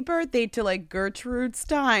 "Happy birthday" to like Gertrude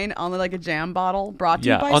Stein on like a jam bottle, brought to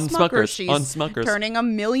you Yeah, by on Smuckers. Smuckers, She's on Smuckers. turning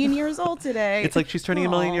 1 million years old today. It's like she's turning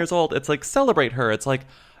 1 million Aw. years old. It's like, celebrate her. It's like,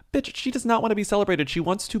 bitch, she does not want to be celebrated. She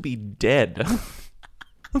wants to be dead.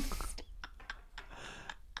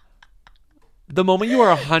 The moment you are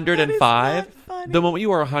 105, the moment you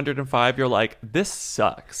are 105, you're like, this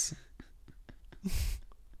sucks.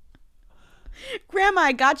 Grandma,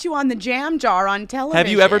 I got you on the jam jar on television. Have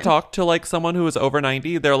you ever talked to like someone who is over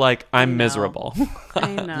 90? They're like, I'm miserable.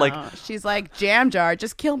 I know. Like, She's like, jam jar,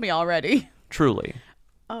 just kill me already. truly.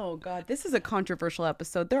 Oh God, this is a controversial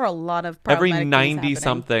episode. There are a lot of Every problematic things 90 happening.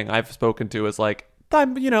 something I've spoken to is like,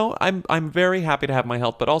 I'm very happy to have my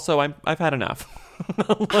health, but also I've had enough.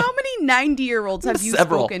 How many 90-year-olds have you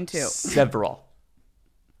spoken to? Several.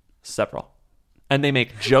 And they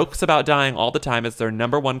make jokes about dying all the time. It's their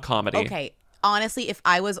number one comedy. Okay. Honestly, if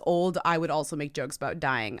I was old, I would also make jokes about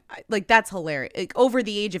dying. Like, that's hilarious. Like, over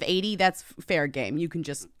the age of 80, that's fair game. You can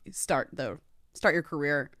just start your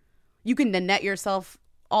career. You can Nanette yourself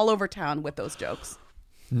all over town with those jokes.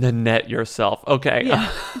 Nanette yourself. Okay.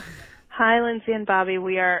 Yeah. Hi, Lindsay and Bobby.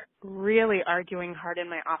 We are really arguing hard in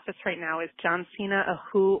my office right now. Is John Cena a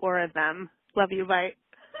who or a them? Love you. Bye.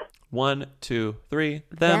 1, 2, 3.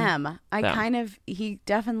 Them. He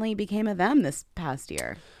definitely became a them this past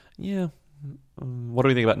year. Yeah. What do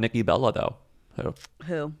we think about Nikki Bella, though?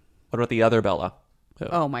 Who? What about the other Bella? Who?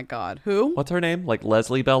 Oh my God. Who? What's her name? Like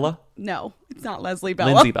Leslie Bella? No, it's not Leslie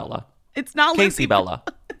Bella. Lindsay Bella. It's not Casey Lindsay Bella.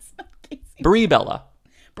 Brie Bella.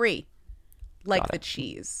 Brie. Like Got the it.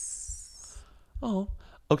 cheese. Oh.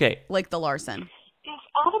 Okay. Like the Larson. Is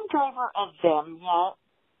Adam Driver a them yet?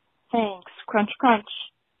 Thanks. Crunch, crunch.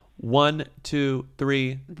 1, 2,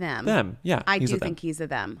 3. Them. Them. Yeah. I he's do a them. think he's a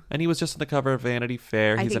them. And he was just on the cover of Vanity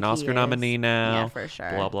Fair. I He's think an he Oscar is. nominee now. Yeah, for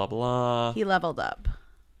sure. Blah, blah, blah. He leveled up.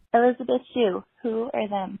 Elizabeth Shue. Who are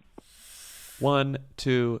them? 1,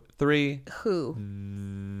 2, 3. Who?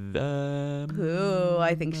 Them. Who?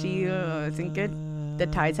 I think the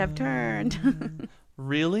tides have turned.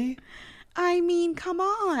 Really? I mean, come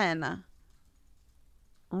on.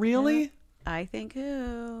 Really? I think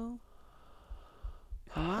who?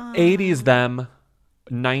 Come on. 80s them,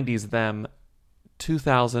 90s them,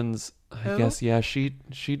 2000s. I Who? guess yeah. She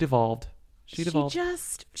devolved. She devolved.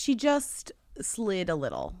 She just slid a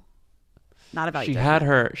little. Not about She you. had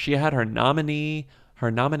her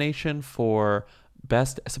nomination for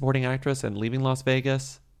Best Supporting Actress in Leaving Las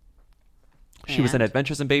Vegas. She was in And?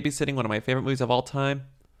 Adventures in Babysitting, one of my favorite movies of all time.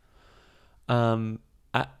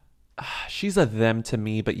 She's a them to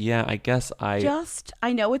me, but yeah, I guess I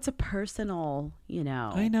know it's a personal,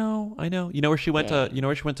 I know. You know where she went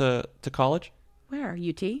to college? Where?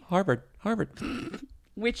 UT? Harvard.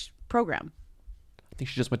 Which program? I think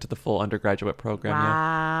she just went to the full undergraduate program.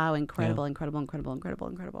 Wow, incredible, Yeah.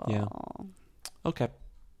 incredible. Yeah. Okay.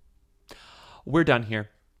 We're done here.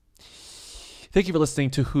 Thank you for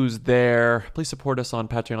listening to Who's There. Please support us on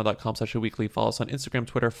patreon.com/weekly. Follow us on Instagram,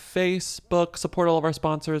 Twitter, Facebook. Support all of our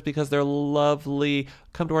sponsors because they're lovely.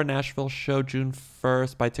 Come to our Nashville show June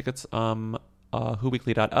 1st. Buy tickets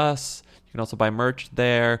whoweekly.us. You can also buy merch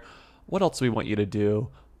there. What else do we want you to do?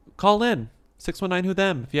 Call in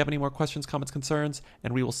 619-WHO-THEM if you have any more questions, comments, concerns.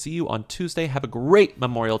 And we will see you on Tuesday. Have a great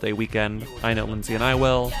Memorial Day weekend. I know Lindsay and I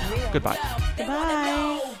will. Goodbye.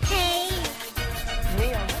 Goodbye.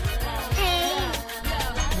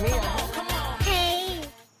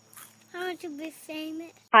 I want to be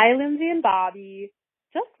famous. Hi, Lindsay and Bobby.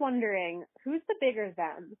 Just wondering, who's the bigger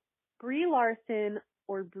them? Brie Larson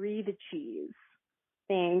or Brie the cheese?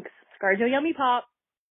 Thanks. ScarJo Yummy Pop.